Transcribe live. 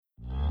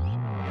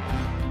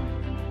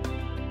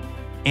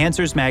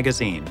Answers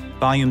Magazine,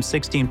 Volume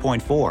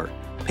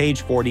 16.4,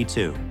 page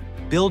 42.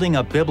 Building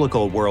a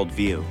Biblical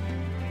Worldview.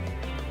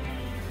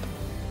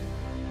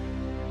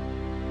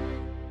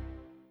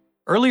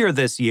 Earlier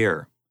this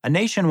year, a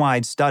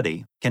nationwide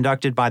study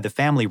conducted by the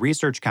Family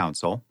Research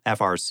Council,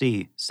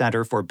 FRC,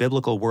 Center for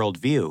Biblical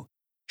Worldview,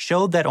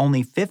 showed that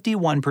only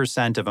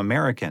 51% of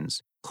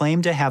Americans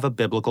claim to have a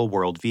biblical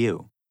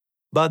worldview.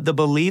 But the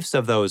beliefs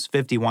of those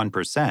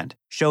 51%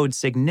 showed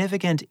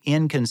significant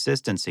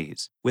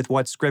inconsistencies with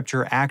what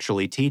Scripture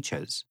actually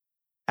teaches.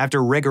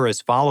 After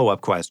rigorous follow-up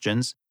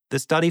questions, the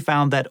study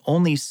found that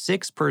only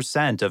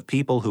 6% of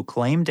people who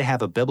claim to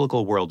have a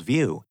biblical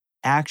worldview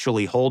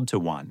actually hold to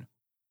one.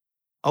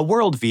 A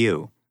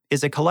worldview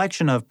is a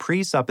collection of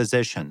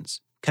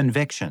presuppositions,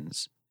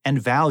 convictions,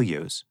 and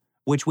values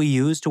which we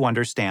use to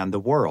understand the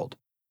world.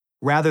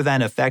 Rather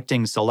than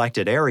affecting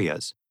selected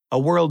areas, a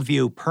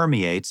worldview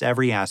permeates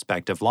every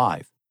aspect of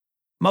life.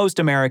 Most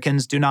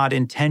Americans do not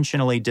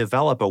intentionally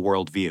develop a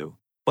worldview,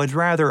 but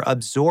rather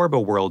absorb a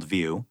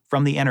worldview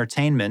from the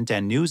entertainment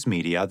and news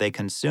media they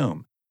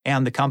consume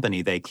and the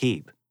company they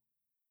keep.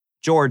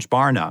 George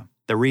Barna,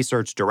 the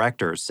research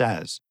director,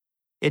 says,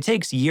 "It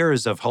takes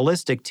years of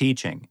holistic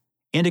teaching,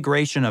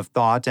 integration of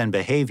thought and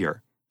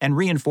behavior, and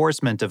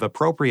reinforcement of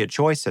appropriate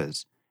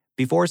choices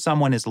before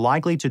someone is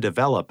likely to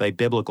develop a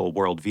biblical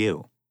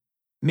worldview.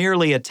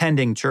 Merely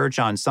attending church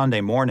on Sunday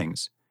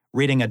mornings,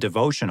 reading a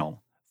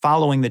devotional,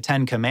 following the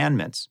 10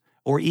 Commandments,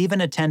 or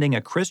even attending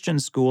a Christian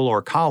school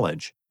or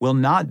college will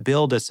not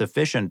build a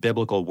sufficient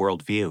biblical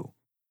worldview.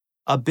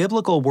 A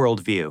biblical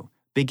worldview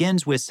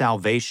begins with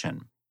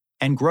salvation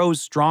and grows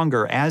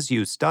stronger as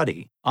you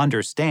study,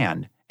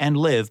 understand, and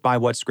live by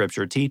what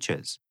Scripture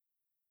teaches."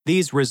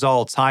 These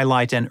results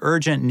highlight an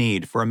urgent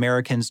need for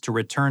Americans to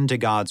return to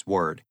God's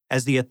Word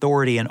as the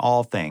authority in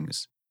all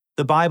things.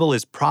 The Bible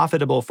is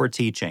profitable for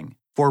teaching,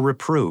 for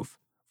reproof,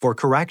 for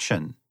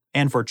correction,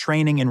 and for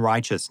training in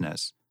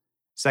righteousness.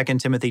 2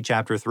 Timothy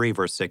chapter 3,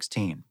 verse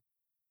 16.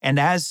 And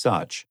as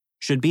such,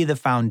 should be the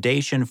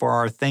foundation for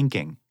our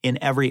thinking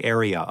in every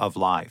area of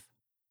life.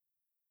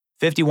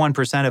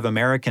 51% of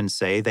Americans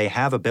say they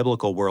have a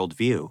biblical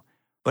worldview,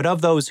 but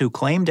of those who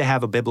claim to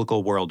have a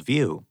biblical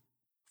worldview,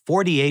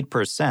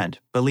 48%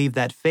 believe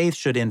that faith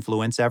should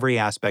influence every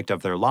aspect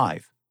of their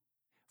life.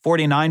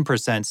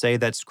 49% say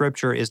that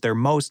Scripture is their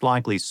most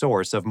likely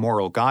source of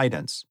moral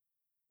guidance.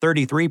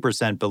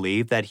 33%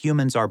 believe that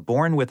humans are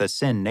born with a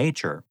sin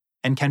nature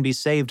and can be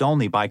saved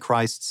only by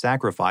Christ's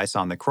sacrifice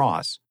on the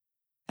cross.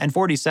 And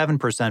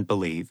 47%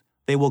 believe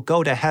they will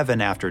go to heaven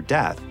after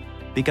death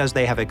because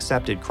they have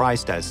accepted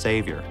Christ as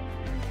Savior.